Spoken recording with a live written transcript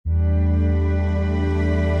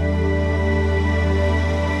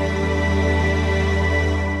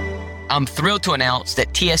I'm thrilled to announce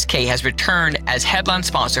that TSK has returned as headline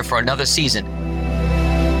sponsor for another season.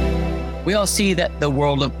 We all see that the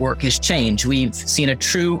world of work has changed. We've seen a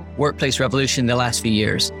true workplace revolution in the last few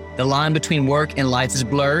years. The line between work and life is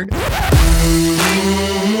blurred.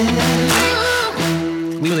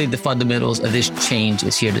 We believe the fundamentals of this change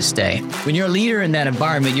is here to stay. When you're a leader in that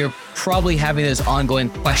environment, you're probably having those ongoing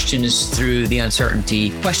questions through the uncertainty,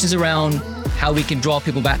 questions around how we can draw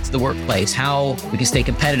people back to the workplace, how we can stay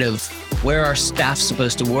competitive, where our staff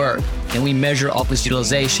supposed to work, can we measure office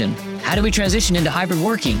utilization, how do we transition into hybrid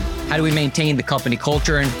working, how do we maintain the company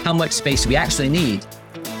culture, and how much space do we actually need?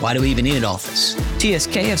 Why do we even need an office?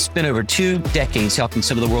 TSK has spent over 2 decades helping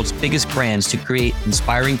some of the world's biggest brands to create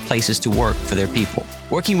inspiring places to work for their people.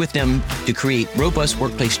 Working with them to create robust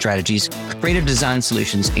workplace strategies, creative design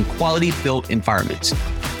solutions, and quality-built environments.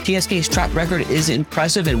 TSK's track record is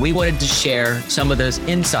impressive, and we wanted to share some of those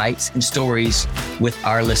insights and stories with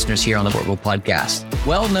our listeners here on the Workable Podcast.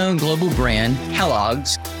 Well-known global brand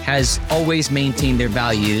Kellogg's has always maintained their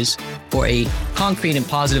values for a concrete and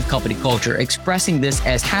positive company culture, expressing this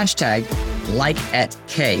as hashtag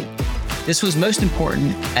 #LikeAtK. This was most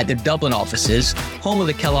important at their Dublin offices, home of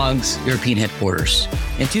the Kellogg's European headquarters.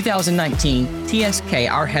 In 2019, TSK,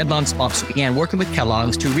 our headline sponsor, began working with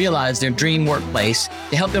Kellogg's to realize their dream workplace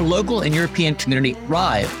to help their local and European community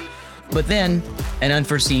thrive. But then, an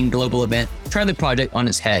unforeseen global event turned the project on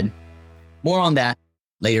its head. More on that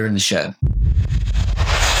later in the show.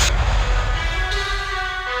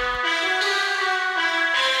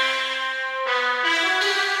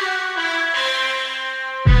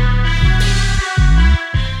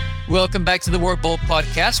 Welcome back to the Workable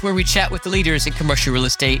Podcast, where we chat with the leaders in commercial real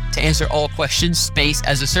estate to answer all questions, space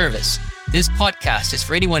as a service. This podcast is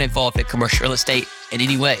for anyone involved in commercial real estate in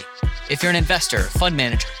any way. If you're an investor, fund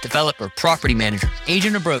manager, developer, property manager,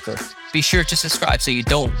 agent, or broker, be sure to subscribe so you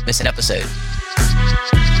don't miss an episode.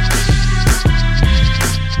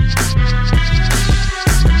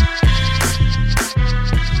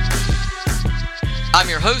 I'm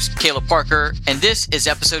your host, Caleb Parker, and this is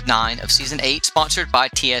episode 9 of season 8, sponsored by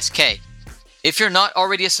TSK. If you're not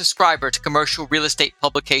already a subscriber to commercial real estate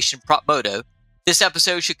publication PropModo, this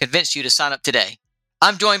episode should convince you to sign up today.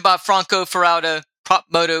 I'm joined by Franco Ferraudo,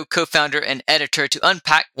 PropModo co-founder and editor, to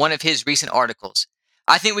unpack one of his recent articles.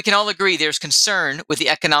 I think we can all agree there's concern with the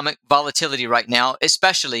economic volatility right now,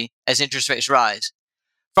 especially as interest rates rise.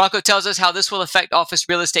 Franco tells us how this will affect office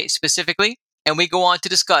real estate specifically, and we go on to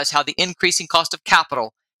discuss how the increasing cost of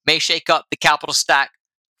capital may shake up the capital stack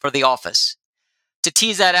for the office. To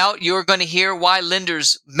tease that out, you're going to hear why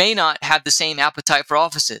lenders may not have the same appetite for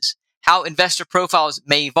offices, how investor profiles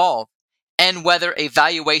may evolve, and whether a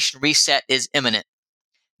valuation reset is imminent.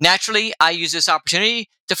 Naturally, I use this opportunity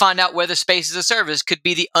to find out whether space as a service could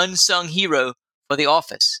be the unsung hero for the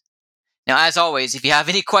office. Now, as always, if you have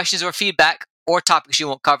any questions or feedback, or topics you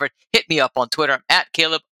want covered, hit me up on Twitter. I'm at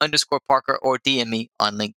Caleb_Parker, or DM me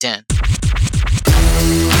on LinkedIn.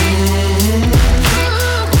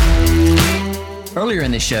 Earlier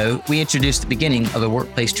in the show, we introduced the beginning of a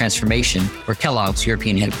workplace transformation for Kellogg's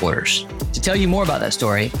European headquarters. To tell you more about that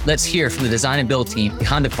story, let's hear from the design and build team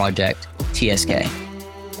behind the project, TSK.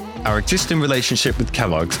 Our existing relationship with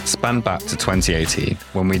Kellogg's spanned back to 2018,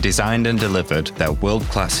 when we designed and delivered their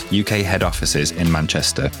world-class UK head offices in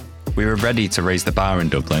Manchester. We were ready to raise the bar in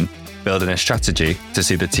Dublin, building a strategy to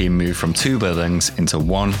see the team move from 2 buildings into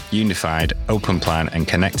one unified, open plan and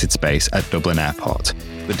connected space at Dublin Airport.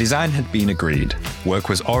 The design had been agreed, work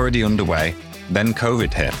was already underway, then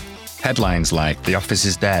COVID hit. Headlines like "The office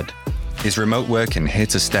is dead," "Is remote working here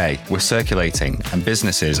to stay?" were circulating, and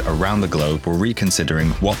businesses around the globe were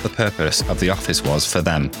reconsidering what the purpose of the office was for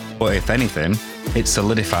them. But if anything, it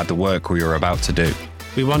solidified the work we were about to do.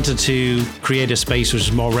 We wanted to create a space which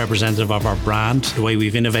is more representative of our brand, the way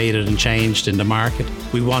we've innovated and changed in the market.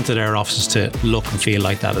 We wanted our offices to look and feel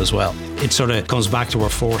like that as well. It sort of comes back to our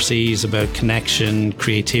 4 C's about connection,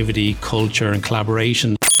 creativity, culture, and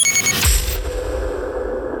collaboration.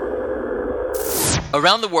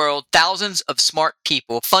 Around the world, thousands of smart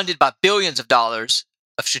people funded by billions of dollars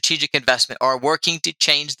of strategic investment are working to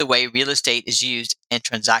change the way real estate is used and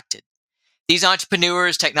transacted. These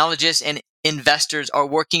entrepreneurs, technologists, and investors are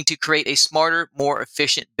working to create a smarter, more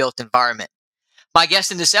efficient built environment. My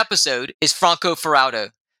guest in this episode is Franco Ferraudo,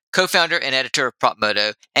 co-founder and editor of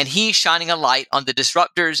PropModo, and he's shining a light on the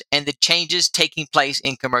disruptors and the changes taking place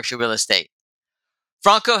in commercial real estate.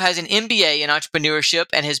 Franco has an MBA in entrepreneurship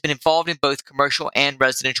and has been involved in both commercial and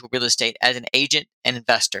residential real estate as an agent and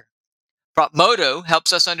investor. PropModo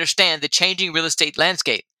helps us understand the changing real estate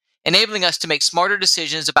landscape, enabling us to make smarter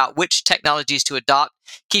decisions about which technologies to adopt,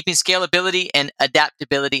 keeping scalability and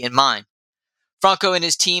adaptability in mind. Franco and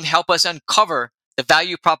his team help us uncover the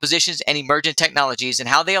value propositions and emergent technologies and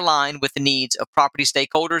how they align with the needs of property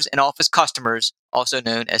stakeholders and office customers, also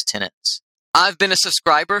known as tenants. I've been a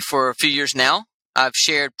subscriber for a few years now. I've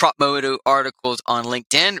shared PropMoto articles on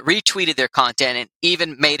LinkedIn, retweeted their content, and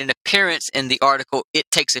even made an appearance in the article,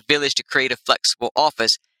 It Takes a Village to Create a Flexible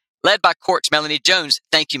Office, led by Court's Melanie Jones.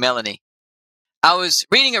 Thank you, Melanie. I was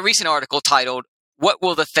reading a recent article titled, What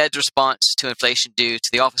Will the Fed's Response to Inflation Do to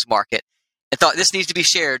the Office Market? And thought this needs to be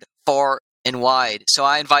shared far and wide. So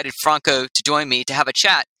I invited Franco to join me to have a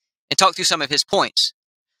chat and talk through some of his points.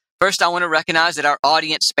 First, I want to recognize that our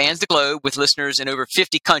audience spans the globe with listeners in over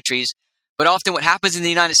 50 countries, but often what happens in the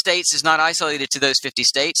United States is not isolated to those 50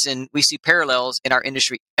 states, and we see parallels in our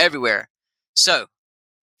industry everywhere. So,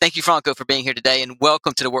 thank you, Franco, for being here today, and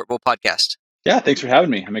welcome to the Work Bold Podcast. Yeah, thanks for having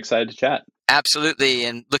me. I'm excited to chat. Absolutely,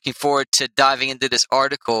 and looking forward to diving into this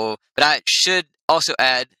article. But I should also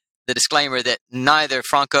add the disclaimer that neither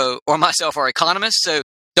Franco or myself are economists, so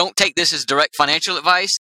don't take this as direct financial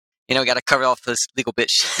advice. Got to cover off this legal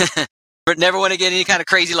bitch. But never want to get any kind of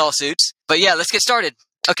crazy lawsuits. But yeah, let's get started.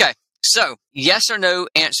 Okay, so yes or no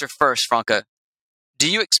answer first, Franco. Do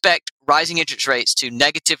you expect rising interest rates to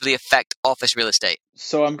negatively affect office real estate?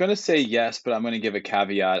 So I'm going to say yes, but I'm going to give a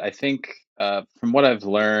caveat. I think from what I've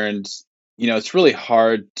learned, it's really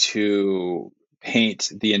hard to paint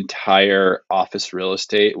the entire office real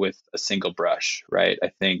estate with a single brush, right?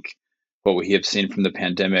 I think what we have seen from the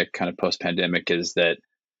pandemic, kind of post-pandemic, is that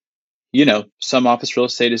some office real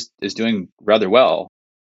estate is doing rather well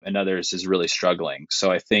and others is really struggling.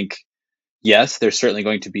 So I think, yes, there's certainly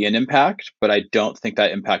going to be an impact, but I don't think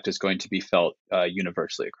that impact is going to be felt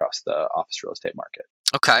universally across the office real estate market.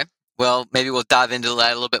 Okay. Well, maybe we'll dive into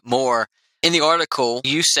that a little bit more. In the article,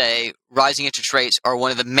 you say rising interest rates are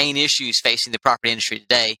one of the main issues facing the property industry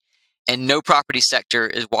today, and no property sector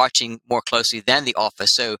is watching more closely than the office.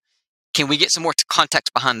 So can we get some more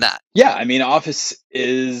context behind that? Yeah, I mean, office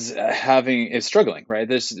is struggling, right?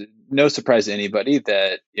 There's no surprise to anybody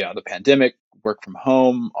that the pandemic, work from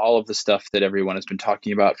home, all of the stuff that everyone has been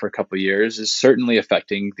talking about for a couple of years is certainly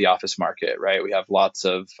affecting the office market, right? We have lots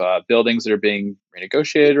of buildings that are being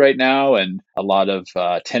renegotiated right now, and a lot of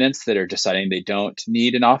tenants that are deciding they don't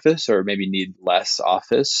need an office or maybe need less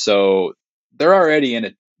office. So they're already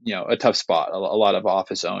in a tough spot. A lot of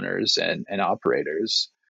office owners and operators.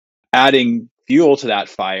 Adding fuel to that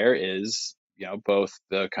fire is, both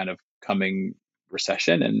the kind of coming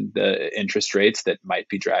recession and the interest rates that might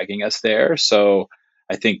be dragging us there. So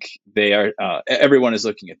I think everyone is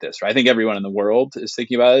looking at this, right? I think everyone in the world is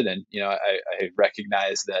thinking about it. And, I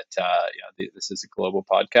recognize that, this is a global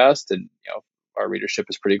podcast and, our readership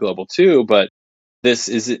is pretty global too, but this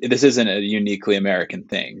isn't a uniquely American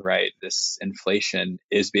thing, right? This inflation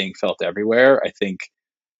is being felt everywhere. I think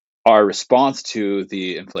our response to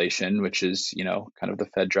the inflation, which is, kind of the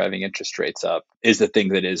Fed driving interest rates up, is the thing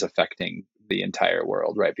that is affecting the entire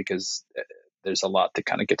world, right? Because there's a lot that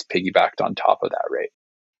kind of gets piggybacked on top of that rate.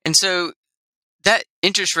 And so that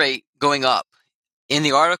interest rate going up, in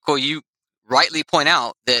the article, you rightly point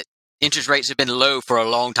out that interest rates have been low for a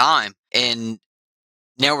long time, and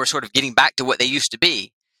now we're sort of getting back to what they used to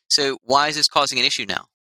be. So why is this causing an issue now?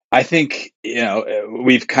 I think,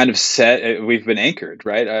 we've kind of we've been anchored,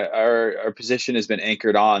 right? Our position has been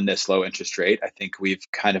anchored on this low interest rate. I think we've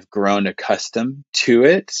kind of grown accustomed to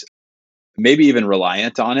it, maybe even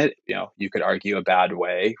reliant on it. You could argue a bad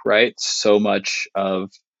way, right? So much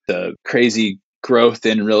of the crazy growth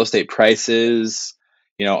in real estate prices,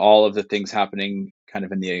 all of the things happening kind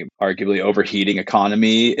of in the arguably overheating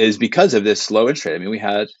economy is because of this low interest rate. I mean, we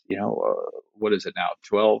had, what is it now,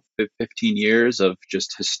 12, 15 years of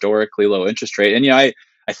just historically low interest rate. And,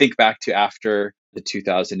 I think back to after the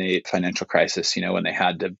 2008 financial crisis, when they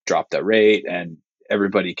had to drop that rate and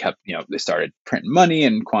everybody kept, they started printing money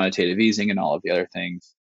and quantitative easing and all of the other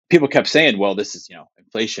things. People kept saying, well, this is,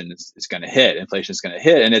 inflation is going to hit. Inflation is going to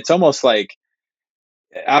hit. And it's almost like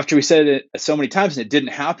after we said it so many times and it didn't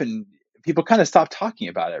happen, people kind of stopped talking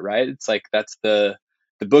about it, right? It's like that's the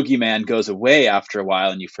boogeyman goes away after a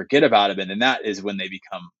while and you forget about it. And then that is when they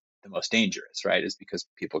become the most dangerous, right? Is because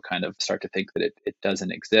people kind of start to think that it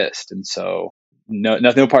doesn't exist. And so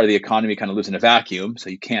no part of the economy kind of lives in a vacuum.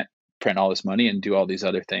 So you can't print all this money and do all these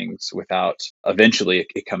other things without eventually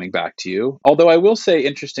it coming back to you. Although I will say,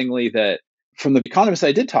 interestingly, that from the economists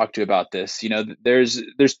I did talk to about this,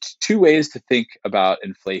 there's two ways to think about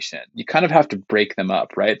inflation. You kind of have to break them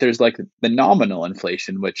up, right? There's like the nominal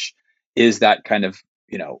inflation, which is that kind of,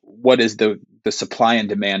 what is the the supply and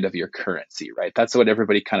demand of your currency, right? That's what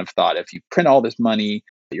everybody kind of thought. If you print all this money,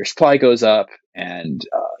 your supply goes up, and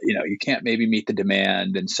you can't maybe meet the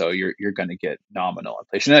demand, and so you're going to get nominal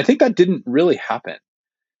inflation. And I think that didn't really happen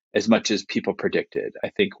as much as people predicted. I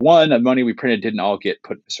think one, the money we printed didn't all get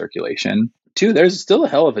put into circulation. Two, there's still a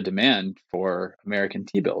hell of a demand for American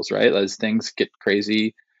T-bills, right? As things get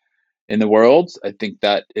crazy in the world, I think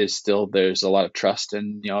that is still, there's a lot of trust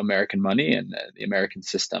in American money and the American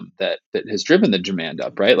system that has driven the demand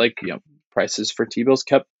up, right? Like prices for T-bills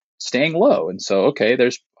kept staying low, and so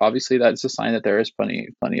there's obviously that's a sign that there is plenty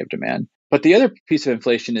of demand. But the other piece of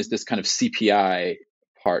inflation is this kind of CPI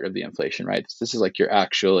part of the inflation, right? This is like you're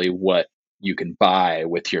actually what you can buy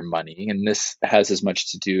with your money. And this has as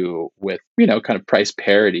much to do with, kind of price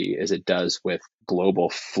parity as it does with global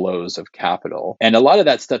flows of capital. And a lot of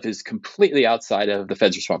that stuff is completely outside of the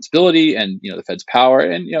Fed's responsibility and, the Fed's power.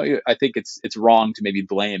 And, I think it's wrong to maybe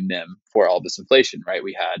blame them for all this inflation, right?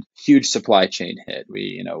 We had huge supply chain hit.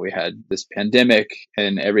 We had this pandemic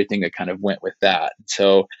and everything that kind of went with that.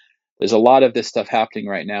 So there's a lot of this stuff happening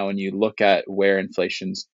right now. When you look at where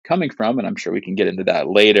inflation's coming from, and I'm sure we can get into that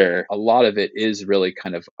later, a lot of it is really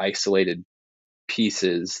kind of isolated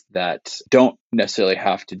pieces that don't necessarily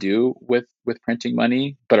have to do with printing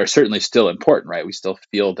money, but are certainly still important, right? We still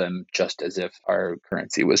feel them just as if our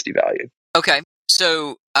currency was devalued. Okay.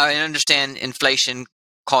 So I understand inflation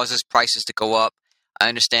causes prices to go up. I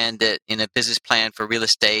understand that in a business plan for real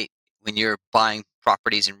estate, when you're buying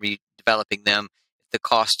properties and redeveloping them, the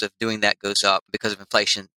cost of doing that goes up because of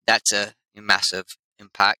inflation. That's a massive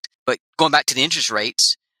impact. But going back to the interest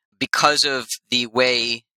rates, because of the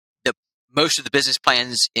way most of the business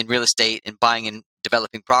plans in real estate and buying and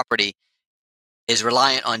developing property is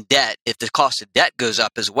reliant on debt, if the cost of debt goes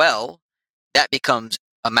up as well, that becomes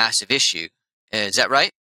a massive issue. Is that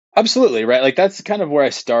right? Absolutely, right? Like that's kind of where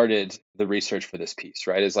I started the research for this piece,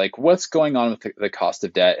 right? Is like what's going on with the cost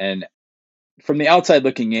of debt. And from the outside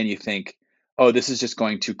looking in, you think, oh, this is just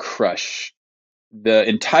going to crush the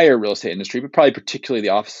entire real estate industry, but probably particularly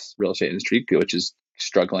the office real estate industry, which is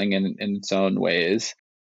struggling in its own ways,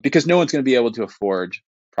 because no one's going to be able to afford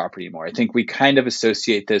property anymore. I think we kind of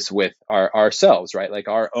associate this with ourselves, right? Like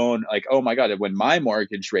our own, like, oh my God, when my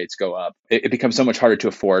mortgage rates go up, it becomes so much harder to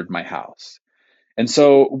afford my house. And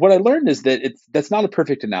so what I learned is that that's not a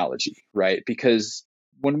perfect analogy, right? Because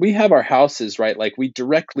when we have our houses, right, like we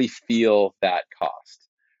directly feel that cost,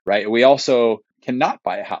 right? We also cannot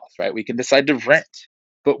buy a house, right? We can decide to rent.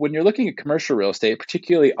 But when you're looking at commercial real estate,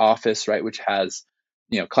 particularly office, right, which has,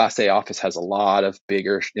 Class A office has a lot of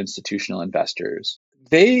bigger institutional investors.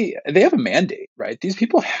 They have a mandate, right? These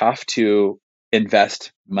people have to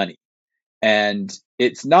invest money. And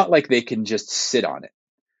it's not like they can just sit on it,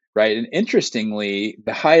 right? And interestingly,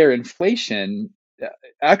 the higher inflation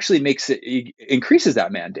actually increases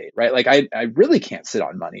that mandate, right? Like I really can't sit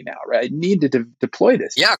on money now, right? I need to deploy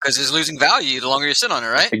this. Yeah, because it's losing value the longer you sit on it,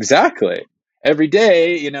 right? Exactly. Every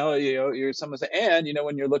day, you're someone say, and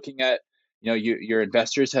when you're looking at, your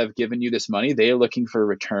investors have given you this money, they are looking for a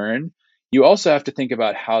return. You also have to think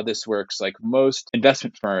about how this works. Like most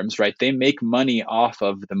investment firms, right? They make money off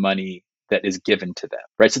of the money that is given to them,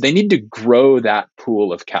 right? So they need to grow that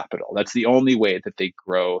pool of capital. That's the only way that they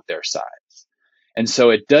grow their size. And so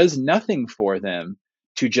it does nothing for them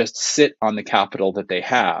to just sit on the capital that they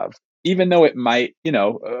have, even though it might,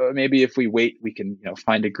 maybe if we wait, we can,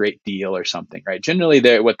 find a great deal or something, right?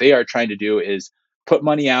 Generally, what they are trying to do is put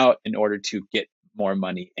money out in order to get more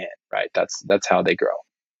money in, right? That's how they grow.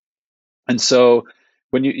 And so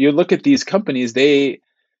when you look at these companies, the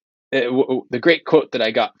great quote that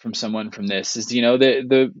I got from someone from this is,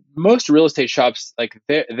 the most real estate shops, like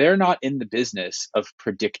they're not in the business of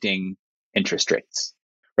predicting interest rates,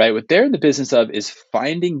 right? What they're in the business of is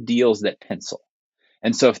finding deals that pencil.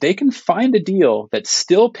 And so if they can find a deal that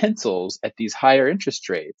still pencils at these higher interest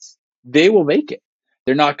rates, they will make it.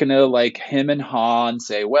 They're not going to like him and haw and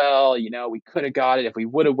say, well, we could have got it if we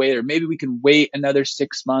would have waited, or maybe we can wait another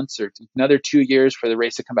 6 months or another 2 years for the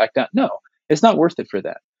rates to come back down. No, it's not worth it for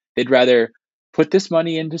them. They'd rather put this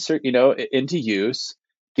money into use,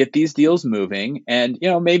 get these deals moving, and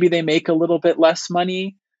maybe they make a little bit less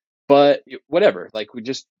money, but whatever. Like we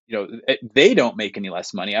just they don't make any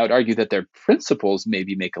less money. I would argue that their principals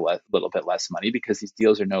maybe make a little bit less money because these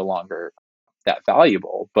deals are no longer that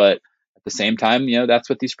valuable. But at the same time, that's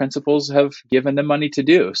what these principals have given them money to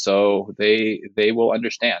do. So they will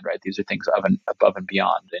understand, right? These are things above and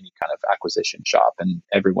beyond any kind of acquisition shop, and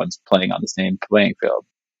everyone's playing on the same playing field.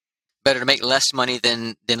 Better to make less money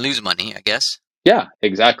than lose money, I guess. Yeah,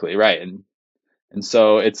 exactly. Right. And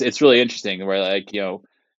so it's really interesting where like,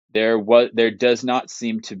 there does not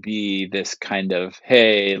seem to be this kind of,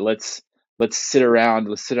 hey, let's sit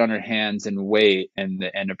on our hands and wait, and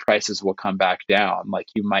the prices will come back down like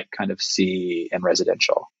you might kind of see in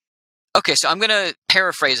residential. Okay, so I'm going to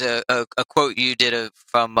paraphrase a quote you did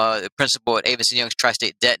from the principal at Avison Young's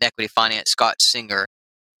Tri-State Debt and Equity Finance, Scott Singer.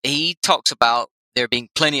 He talks about there being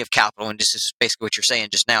plenty of capital, and this is basically what you're saying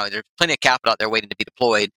just now. There's plenty of capital out there waiting to be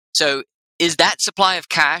deployed. So is that supply of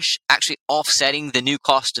cash actually offsetting the new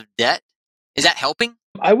cost of debt? Is that helping?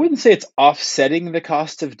 I wouldn't say it's offsetting the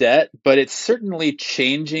cost of debt, but it's certainly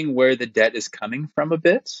changing where the debt is coming from a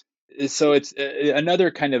bit. So it's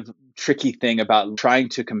another kind of tricky thing about trying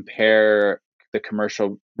to compare the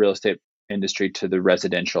commercial real estate industry to the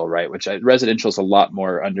residential, right? Which residential is a lot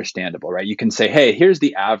more understandable, right? You can say, hey, here's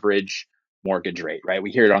the average mortgage rate, right?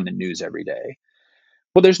 We hear it on the news every day.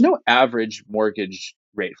 Well, there's no average mortgage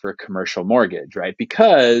rate for a commercial mortgage, right?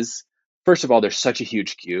 Because first of all, there's such a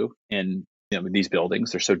huge queue in these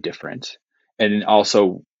buildings. They're so different. And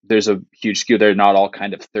also there's a huge skew. They're not all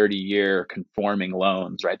kind of 30-year conforming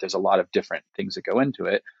loans, right? There's a lot of different things that go into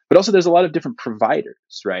it, but also there's a lot of different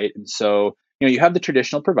providers, right? And so, you have the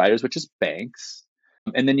traditional providers, which is banks,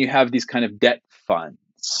 and then you have these kind of debt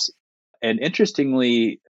funds. And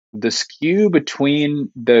interestingly, the skew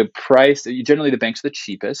between the price, generally the banks are the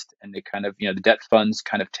cheapest, and they kind of, the debt funds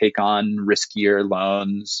kind of take on riskier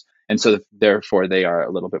loans. And so therefore they are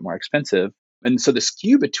a little bit more expensive. And so the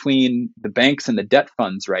skew between the banks and the debt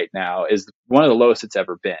funds right now is one of the lowest it's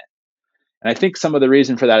ever been. And I think some of the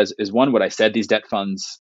reason for that is one, what I said, these debt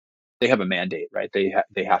funds, they have a mandate, right? They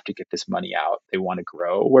have to get this money out. They want to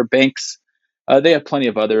grow. Where banks, they have plenty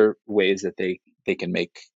of other ways that they can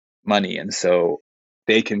make money. And so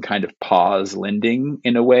they can kind of pause lending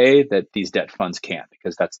in a way that these debt funds can't,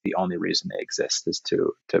 because that's the only reason they exist, is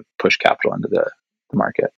to push capital into the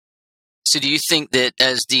market. So do you think that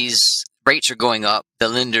as these rates are going up, the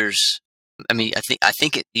lenders, I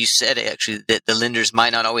think you said actually that the lenders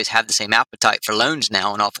might not always have the same appetite for loans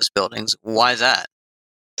now in office buildings. Why is that?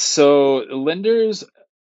 So lenders,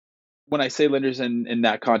 when I say lenders in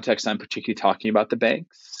that context, I'm particularly talking about the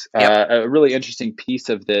banks. Yep. A really interesting piece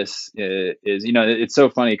of this is, it's so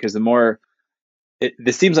funny because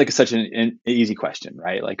this seems like such an easy question,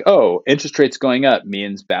 right? Like, oh, interest rates going up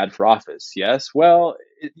means bad for office. Yes. Well,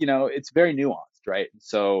 it's very nuanced, right?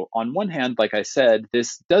 So on one hand, like I said,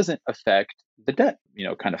 this doesn't affect the debt,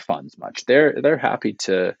 kind of funds much. They're happy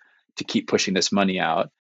to keep pushing this money out.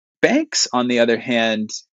 Banks, on the other hand,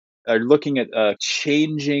 are looking at a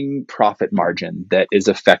changing profit margin that is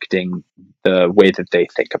affecting the way that they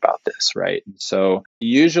think about this, right? So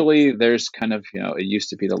usually there's kind of, it used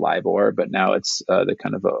to be the LIBOR, but now it's the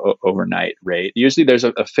kind of overnight rate. Usually there's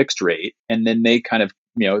a fixed rate, and then they kind of,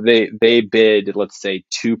 they bid, let's say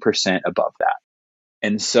 2% above that.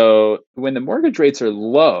 And so when the mortgage rates are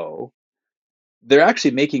low, they're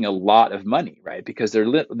actually making a lot of money, right? Because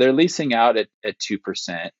they're leasing out at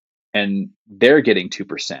 2%. And they're getting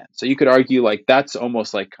 2%. So you could argue like that's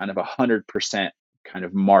almost like kind of 100% kind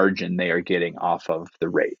of margin they are getting off of the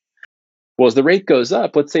rate. Well, as the rate goes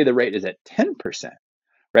up, let's say the rate is at 10%,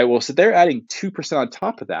 right? Well, so they're adding 2% on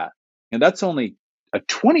top of that, and that's only a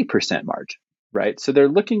 20% margin, right? So they're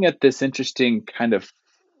looking at this interesting kind of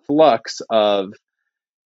flux of,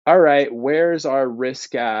 all right, where's our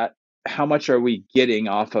risk at? How much are we getting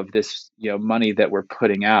off of this, money that we're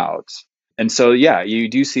putting out? And so, yeah, you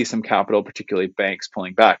do see some capital, particularly banks,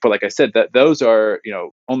 pulling back. But like I said, that those are,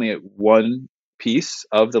 only one piece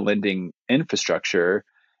of the lending infrastructure.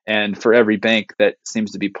 And for every bank that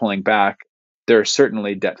seems to be pulling back, there are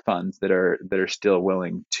certainly debt funds that are still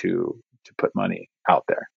willing to put money out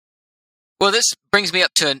there. Well, this brings me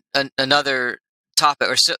up to another topic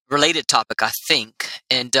or related topic, I think.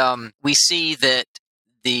 And we see that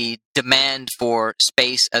the demand for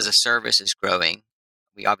space as a service is growing.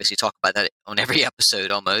 We obviously talk about that on every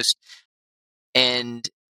episode almost. And,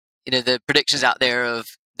 the predictions out there of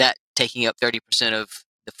that taking up 30% of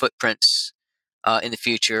the footprints in the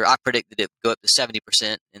future, I predict that it will go up to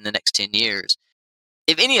 70% in the next 10 years.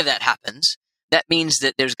 If any of that happens, that means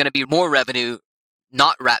that there's going to be more revenue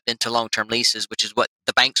not wrapped into long-term leases, which is what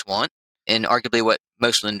the banks want and arguably what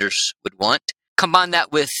most lenders would want. Combine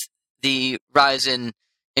that with the rise in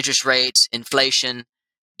interest rates, inflation.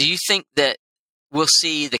 Do you think that we'll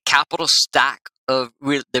see the capital stack of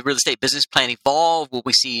the real estate business plan evolve? Will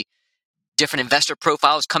we see different investor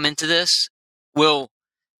profiles come into this? Will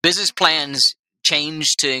business plans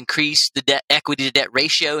change to increase the debt equity to debt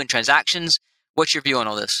ratio in transactions? What's your view on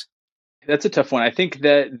all this? That's a tough one. I think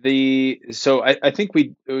that I think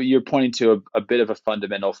you're pointing to a bit of a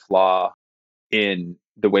fundamental flaw in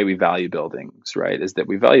the way we value buildings, right, is that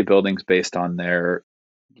we value buildings based on their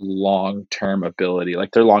long-term ability,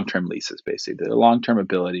 like their long-term leases, basically, their long-term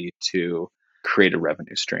ability to create a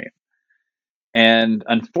revenue stream. And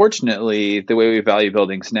unfortunately, the way we value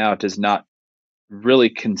buildings now does not really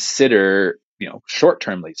consider,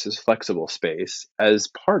 short-term leases, flexible space as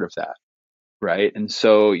part of that, right? And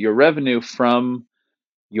so your revenue from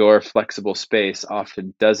your flexible space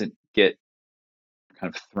often doesn't get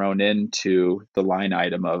kind of thrown into the line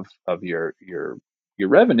item of your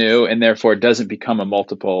revenue, and therefore it doesn't become a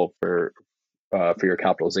multiple for your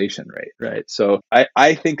capitalization rate, right? So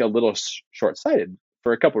I think a little short-sighted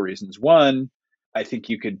for a couple of reasons. One, I think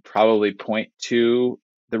you could probably point to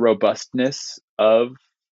the robustness of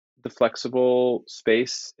the flexible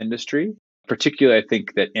space industry. Particularly, I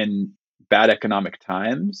think that in bad economic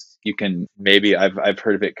times, you can maybe I've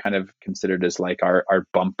heard of it kind of considered as like our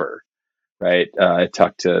bumper, right? I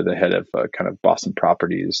talked to the head of kind of Boston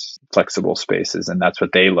Properties flexible spaces, and that's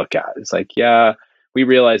what they look at. It's like, yeah, we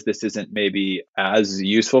realize this isn't maybe as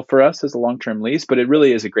useful for us as a long-term lease, but it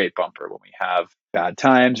really is a great bumper when we have bad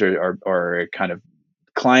times or kind of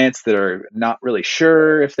clients that are not really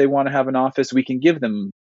sure if they want to have an office. We can give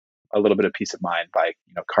them a little bit of peace of mind by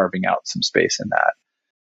carving out some space in that.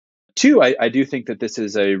 Two, I do think that this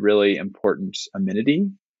is a really important amenity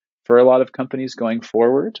for a lot of companies going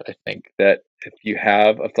forward. I think that if you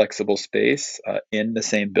have a flexible space in the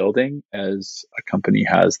same building as a company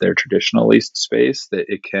has their traditional leased space, that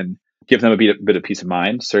it can give them a bit of peace of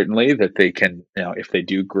mind, certainly, that they can, if they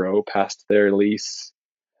do grow past their lease,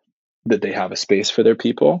 that they have a space for their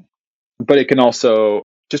people. But it can also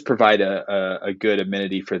just provide a good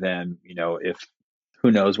amenity for them, if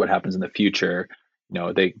who knows what happens in the future,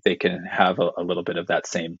 they can have a little bit of that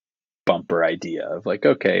same bumper idea of like,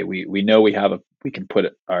 okay, we know we can put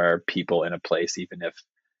our people in a place, even if,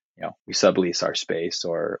 we sublease our space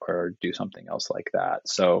or do something else like that.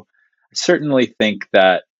 So I certainly think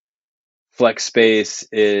that flex space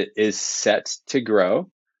is set to grow.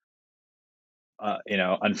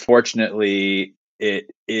 Unfortunately,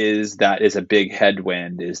 that is a big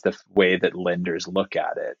headwind, is the way that lenders look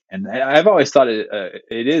at it. And I've always thought it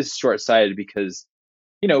is short-sighted because,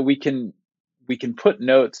 we can put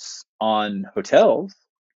notes on hotels,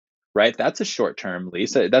 right? That's a short-term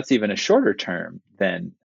lease. That's even a shorter term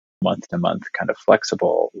than month-to-month kind of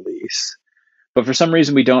flexible lease. But for some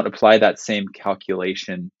reason, we don't apply that same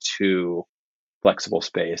calculation to flexible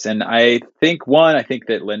space. And I think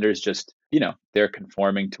that lenders just, they're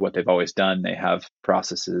conforming to what they've always done. They have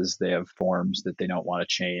processes, they have forms that they don't want to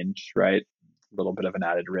change, right? A little bit of an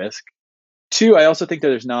added risk. Two, I also think that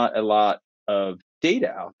there's not a lot of data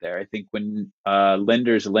out there. I think when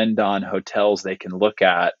lenders lend on hotels, they can look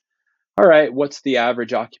at, all right, what's the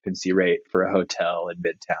average occupancy rate for a hotel in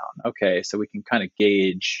Midtown? Okay, so we can kind of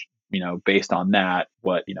gauge, based on that,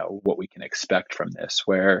 what we can expect from this,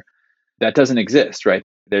 where that doesn't exist, right?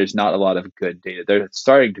 There's not a lot of good data. There's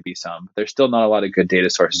starting to be some, but there's still not a lot of good data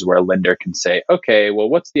sources where a lender can say, okay, well,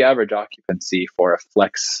 what's the average occupancy for a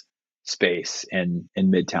flex space in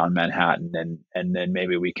Midtown Manhattan? And then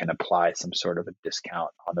maybe we can apply some sort of a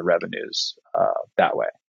discount on the revenues that way.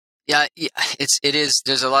 Yeah, it is.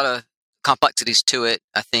 There's a lot of complexities to it.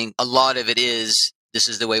 I think a lot of it is, this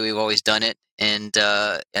is the way we've always done it. And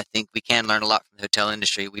I think we can learn a lot from the hotel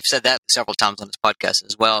industry. We've said that several times on this podcast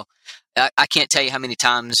as well. I can't tell you how many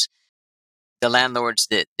times the landlords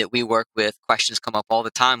that we work with, questions come up all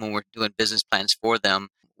the time when we're doing business plans for them,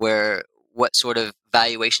 where what sort of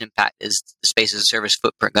valuation impact is the space as a service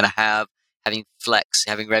footprint going to have,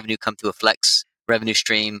 having revenue come through a flex revenue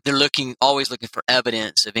stream. They're always looking for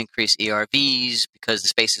evidence of increased ERVs because the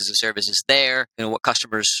space as a service is there, what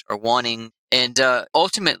customers are wanting. And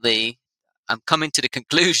ultimately, I'm coming to the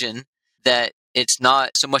conclusion that it's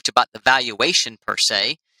not so much about the valuation per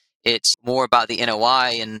se. It's more about the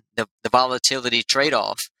NOI and the volatility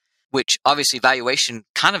trade-off, which obviously valuation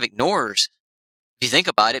kind of ignores if you think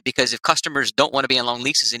about it, because if customers don't want to be on long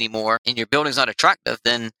leases anymore and your building's not attractive,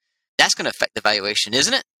 then that's going to affect the valuation,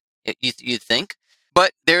 isn't it? You'd think.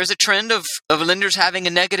 But there's a trend of lenders having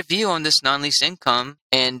a negative view on this non-lease income.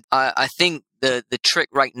 And I think the trick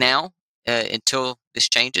right now, until this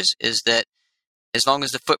changes, is that as long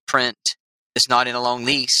as the footprint is not in a long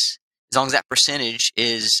lease, as long as that percentage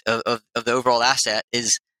is of the overall asset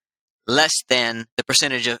is less than the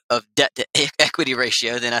percentage of debt to equity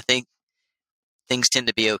ratio, then I think things tend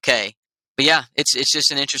to be okay. But yeah, it's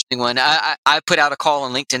just an interesting one. I put out a call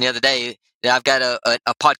on LinkedIn the other day that I've got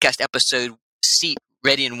a podcast episode seat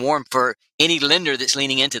ready and warm for any lender that's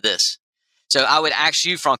leaning into this. So I would ask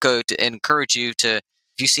you, Franco, to encourage you to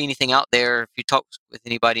If you see anything out there, if you talk with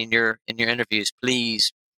anybody in your interviews,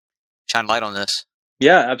 please shine light on this.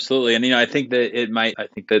 Yeah, absolutely. And I think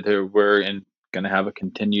that we're going to have a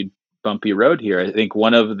continued bumpy road here. I think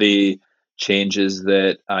one of the changes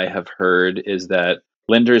that I have heard is that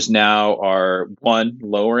lenders now are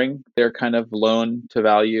lowering their kind of loan to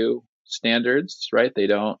value standards, right?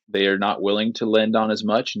 They are not willing to lend on as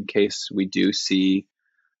much in case we do see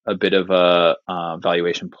a bit of a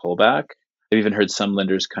valuation pullback. I've even heard some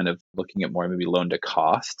lenders kind of looking at more maybe loan to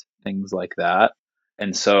cost, things like that.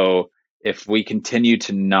 And so if we continue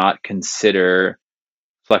to not consider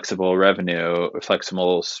flexible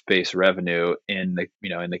space revenue in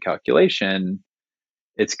the calculation,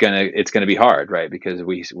 it's gonna be hard, right? Because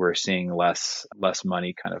we're seeing less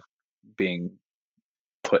money kind of being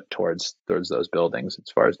put towards those buildings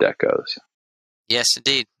as far as debt goes. Yes,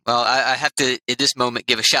 indeed. Well, I have to, at this moment,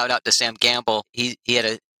 give a shout out to Sam Gamble. He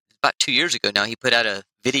had about 2 years ago now, he put out a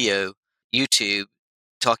video, YouTube,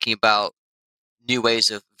 talking about new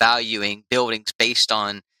ways of valuing buildings based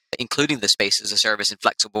on including the space as a service and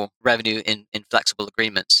flexible revenue in flexible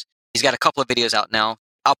agreements. He's got a couple of videos out now.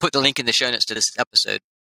 I'll put the link in the show notes to this episode.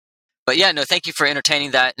 But yeah, no, thank you for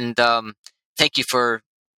entertaining that. And thank you for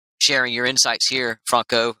sharing your insights here,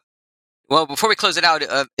 Franco. Well, before we close it out,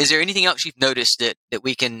 is there anything else you've noticed that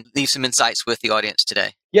we can leave some insights with the audience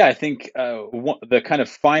today? Yeah, I think the kind of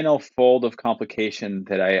final fold of complication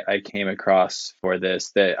that I came across for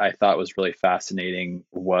this that I thought was really fascinating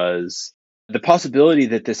was the possibility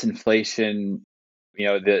that this inflation,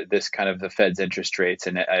 this kind of the Fed's interest rates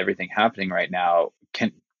and everything happening right now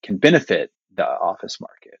can benefit the office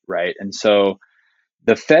market, right? And so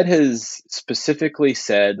the Fed has specifically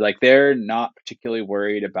said, like, they're not particularly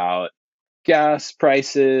worried about gas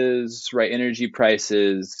prices, right? Energy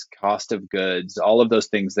prices, cost of goods, all of those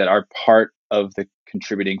things that are part of the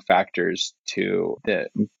contributing factors to the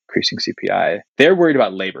increasing CPI. They're worried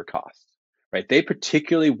about labor costs, right? They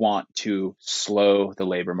particularly want to slow the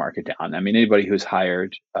labor market down. I mean, anybody who's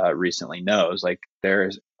hired recently knows, like,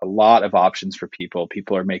 there's a lot of options for people.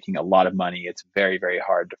 People are making a lot of money. It's very, very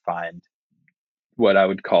hard to find what I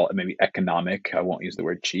would call maybe economic. I won't use the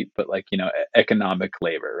word cheap, but economic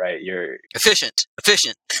labor, right? You're efficient.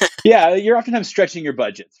 Yeah, you're oftentimes stretching your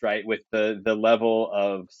budgets, right, with the level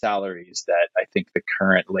of salaries that I think the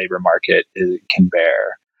current labor market can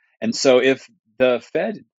bear. And so if the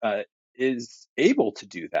Fed is able to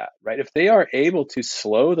do that, right, if they are able to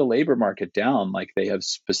slow the labor market down like they have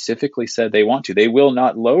specifically said they want to, they will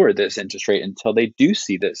not lower this interest rate until they do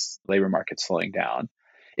see this labor market slowing down.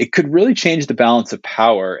 It could really change the balance of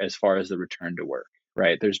power as far as the return to work,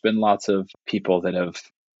 right? There's been lots of people that have,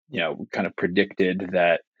 kind of predicted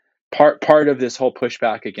that part of this whole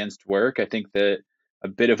pushback against work. I think that a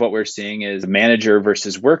bit of what we're seeing is manager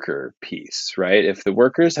versus worker piece, right? If the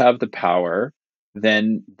workers have the power,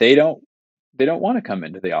 then they don't want to come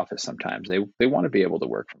into the office sometimes. They want to be able to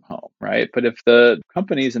work from home, right? But if the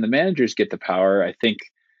companies and the managers get the power, I think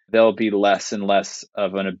there'll be less and less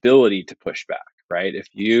of an ability to push back, right? If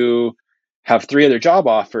you have 3 other job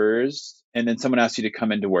offers and then someone asks you to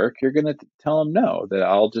come into work, you're going to tell them no, that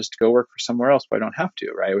I'll just go work for somewhere else, but I don't have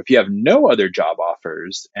to, right? If you have no other job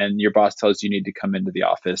offers and your boss tells you need to come into the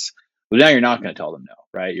office, well, now you're not going to tell them no,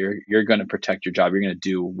 right? You're going to protect your job. You're going to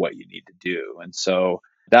do what you need to do. And so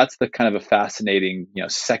that's the kind of a fascinating,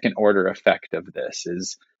 second order effect of this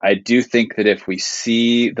is I do think that if we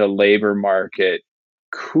see the labor market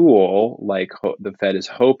cool, like the Fed is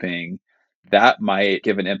hoping, that might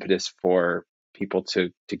give an impetus for people to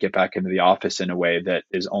get back into the office in a way that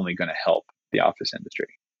is only going to help the office industry.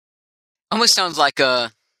 Almost sounds like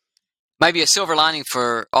maybe a silver lining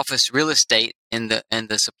for office real estate and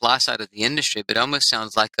the supply side of the industry, but almost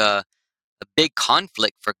sounds like a big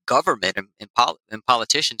conflict for government and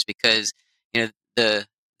politicians because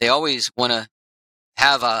they always want to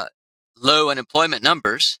have low unemployment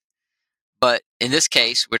numbers, but in this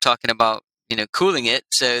case we're talking about cooling it,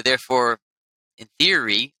 so therefore in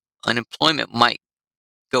theory unemployment might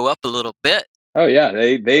go up a little bit. Oh yeah,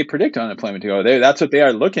 they predict unemployment to go up. That's what they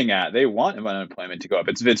are looking at. They want unemployment to go up.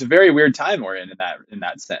 It's a very weird time we're in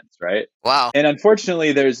that sense, right? Wow. And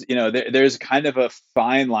unfortunately, there's there's kind of a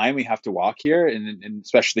fine line we have to walk here, and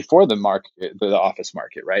especially for the office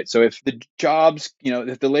market, right? So if the jobs,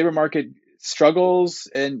 if the labor market struggles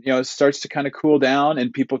and starts to kind of cool down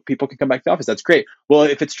and people can come back to the office, that's great. Well,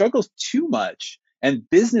 if it struggles too much and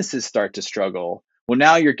businesses start to struggle, well,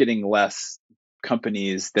 now you're getting less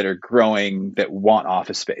companies that are growing that want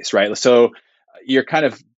office space, right? So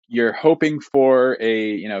you're hoping for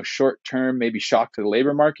a short-term maybe shock to the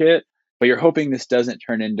labor market, but you're hoping this doesn't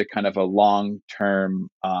turn into kind of a long-term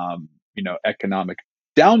economic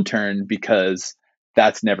downturn, because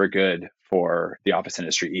that's never good for the office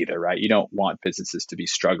industry either, right? You don't want businesses to be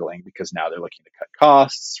struggling because now they're looking to cut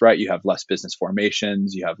costs, right? You have less business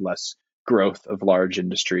formations, you have less growth of large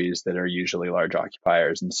industries that are usually large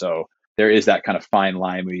occupiers. And so there is that kind of fine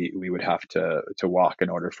line we would have to walk in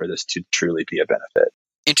order for this to truly be a benefit.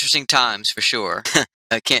 Interesting times for sure.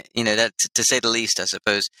 I can't, that to say the least, I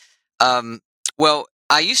suppose. Well,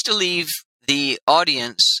 I used to leave the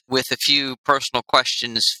audience with a few personal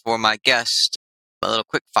questions for my guest, a little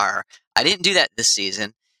quick fire. I didn't do that this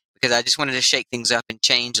season because I just wanted to shake things up and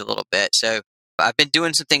change a little bit. So I've been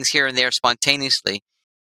doing some things here and there spontaneously.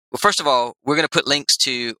 Well, first of all, we're going to put links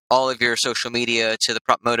to all of your social media, to the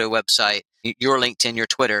PropMoto website, your LinkedIn, your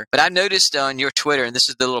Twitter. But I've noticed on your Twitter, and this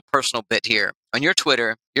is the little personal bit here, on your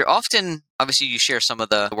Twitter, you're often, obviously you share some of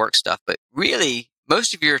the work stuff, but really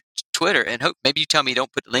most of your Twitter, and hope maybe you tell me you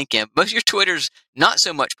don't put the link in, most of your Twitter's not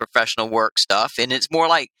so much professional work stuff, and it's more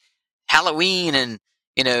like Halloween and,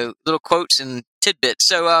 little quotes and tidbits.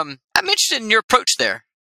 So I'm interested in your approach there.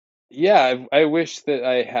 Yeah, I wish that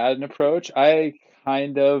I had an approach. I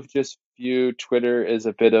kind of just view Twitter as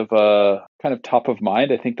a bit of a kind of top of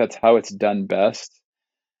mind. I think that's how it's done best.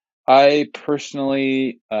 I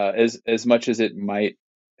personally, as much as it might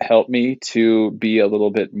help me to be a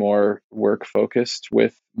little bit more work focused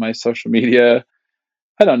with my social media,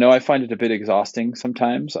 I don't know. I find it a bit exhausting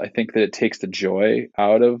sometimes. I think that it takes the joy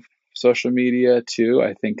out of social media too.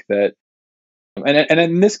 I think that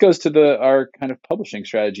and this goes to our kind of publishing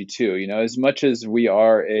strategy too. As much as we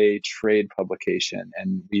are a trade publication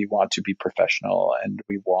and we want to be professional and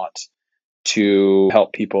we want to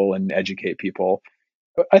help people and educate people,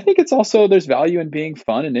 I think it's also, there's value in being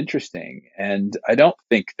fun and interesting. And I don't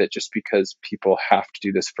think that just because people have to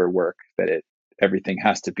do this for work that everything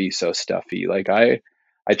has to be so stuffy. Like I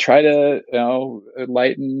try to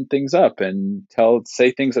lighten things up and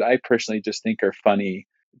say things that I personally just think are funny,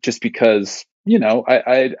 just because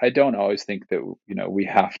I don't always think that we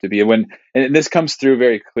have to be, and this comes through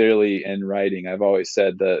very clearly in writing. I've always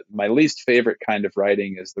said that my least favorite kind of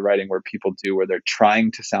writing is the writing where they're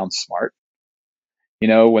trying to sound smart.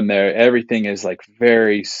 When everything is like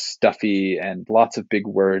very stuffy and lots of big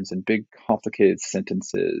words and big complicated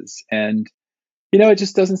sentences, and it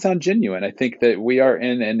just doesn't sound genuine. I think that we are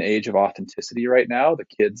in an age of authenticity right now. The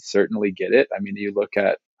kids certainly get it. I mean, you look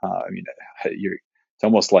at, it's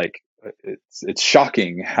almost like it's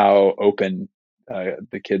shocking how open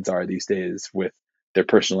the kids are these days with their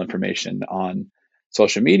personal information on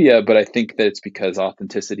social media. But I think that it's because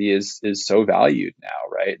authenticity is so valued now,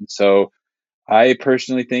 right? And so I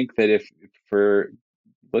personally think that if for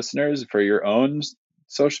listeners, for your own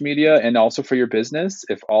social media and also for your business,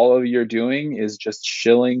 if all of you're doing is just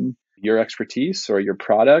shilling your expertise or your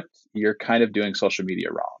product, you're kind of doing social media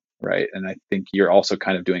wrong, right? And I think you're also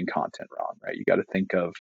kind of doing content wrong, right? You got to think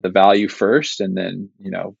of the value first, and then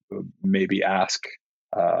maybe ask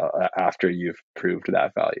after you've proved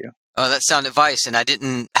that value. Oh, that's sound advice, and I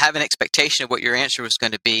didn't have an expectation of what your answer was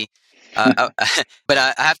going to be. But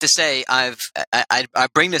I have to say, I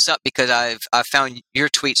bring this up because I've found your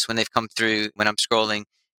tweets when they've come through when I'm scrolling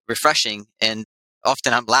refreshing, and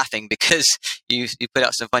often I'm laughing because you put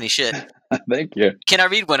out some funny shit. Thank you. Can I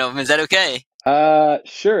read one of them? Is that okay?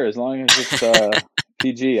 Sure, as long as it's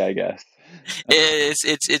PG, I guess.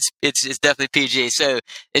 It's definitely PG. So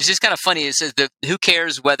it's just kind of funny. It says who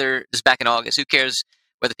cares whether this is back in August? Who cares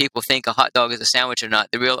whether people think a hot dog is a sandwich or not?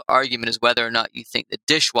 The real argument is whether or not you think the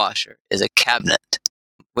dishwasher is a cabinet,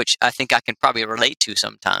 which I think I can probably relate to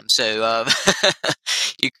sometimes. So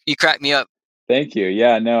you crack me up. Thank you.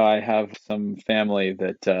 Yeah, no, I have some family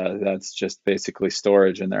that's just basically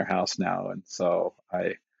storage in their house now, and so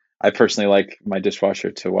I personally like my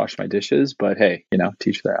dishwasher to wash my dishes, but hey,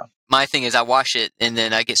 teach their own. My thing is I wash it and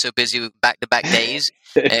then I get so busy with back-to-back days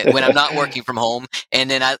when I'm not working from home, and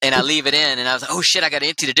then I leave it in, and I was like, oh shit, I got to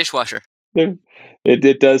empty the dishwasher.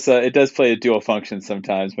 It does play a dual function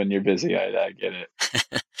sometimes when you're busy. I get it.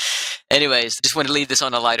 Anyways, just want to leave this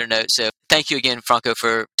on a lighter note. So thank you again, Franco,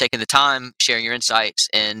 for taking the time, sharing your insights,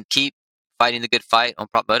 and keep fighting the good fight on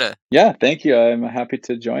PropMoto. Yeah, thank you. I'm happy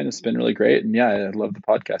to join. It's been really great. And yeah, I love the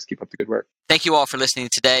podcast. Keep up the good work. Thank you all for listening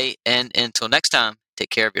today. And until next time, take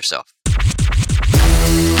care of yourself.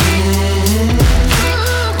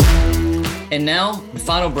 And now, the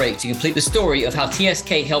final break to complete the story of how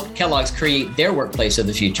TSK helped Kellogg's create their workplace of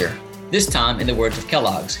the future. This time, in the words of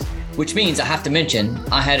Kellogg's, which means I have to mention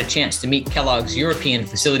I had a chance to meet Kellogg's European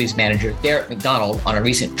Facilities Manager, Derek McDonald, on a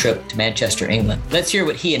recent trip to Manchester, England. Let's hear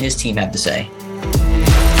what he and his team have to say.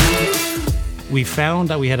 We found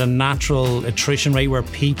that we had a natural attrition rate where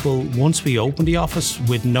people, once we opened the office,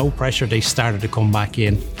 with no pressure, they started to come back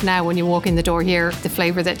in. Now, when you walk in the door here, the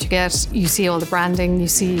flavour that you get, you see all the branding, you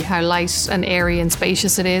see how light and airy and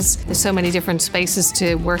spacious it is. There's so many different spaces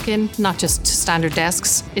to work in, not just standard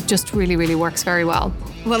desks. It just really, really works very well.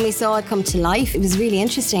 When we saw it come to life, it was really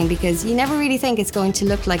interesting because you never really think it's going to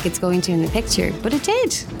look like it's going to in the picture, but it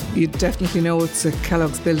did. You definitely know it's a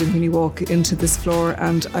Kellogg's building when you walk into this floor,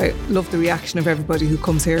 and I love the reaction of everybody who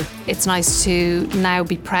comes here. It's nice to now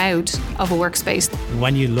be proud of a workspace.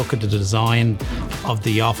 When you look at the design of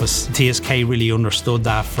the office, TSK really understood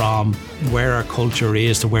that from where our culture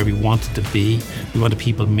is to where we wanted to be. We wanted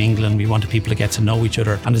people mingling, we wanted people to get to know each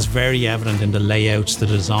other, and it's very evident in the layouts, the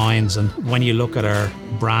designs, and when you look at our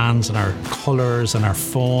brands and our colours and our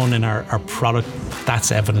phone and our product,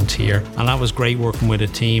 that's evident here. And that was great working with a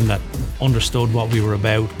team that understood what we were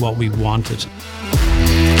about, what we wanted.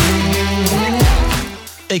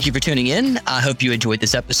 Thank you for tuning in. I hope you enjoyed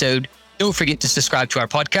this episode. Don't forget to subscribe to our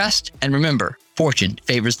podcast. And remember, fortune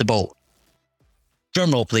favors the bold.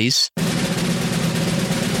 Drumroll, please.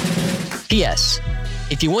 P.S.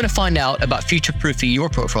 If you want to find out about future-proofing your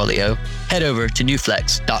portfolio, head over to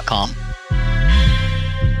newflex.com.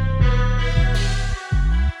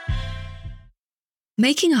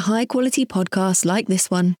 Making a high-quality podcast like this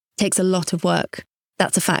one takes a lot of work.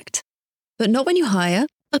 That's a fact. But not when you hire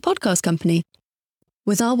a podcast company.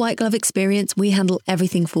 With our white glove experience, we handle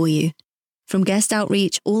everything for you. From guest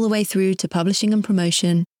outreach all the way through to publishing and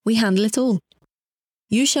promotion, we handle it all.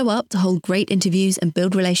 You show up to hold great interviews and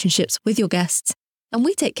build relationships with your guests, and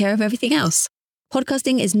we take care of everything else.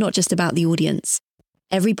 Podcasting is not just about the audience.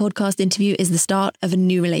 Every podcast interview is the start of a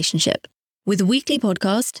new relationship. With a weekly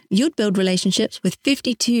podcast, you'd build relationships with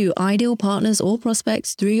 52 ideal partners or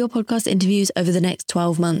prospects through your podcast interviews over the next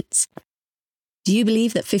 12 months. Do you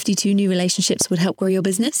believe that 52 new relationships would help grow your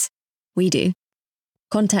business? We do.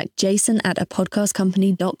 Contact Jason at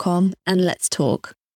apodcastcompany.com and let's talk.